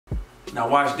Now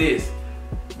watch this.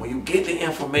 When you get the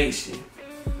information,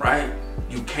 right,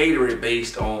 you cater it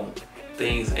based on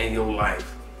things in your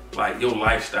life, like your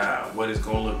lifestyle, what it's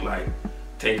gonna look like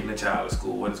taking the child to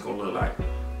school, what it's gonna look like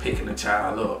picking the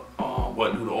child up,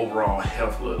 what do the overall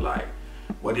health look like,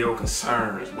 what are your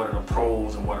concerns, what are the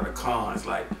pros and what are the cons,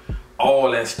 like all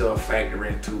that stuff factor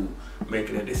into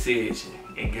making a decision.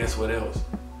 And guess what else?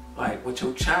 Like what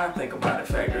your child think about it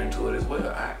factor into it as well.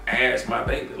 I asked my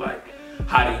baby, like,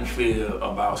 how do you feel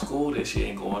about school this year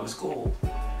and going to school?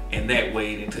 And that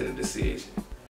weighed into the decision.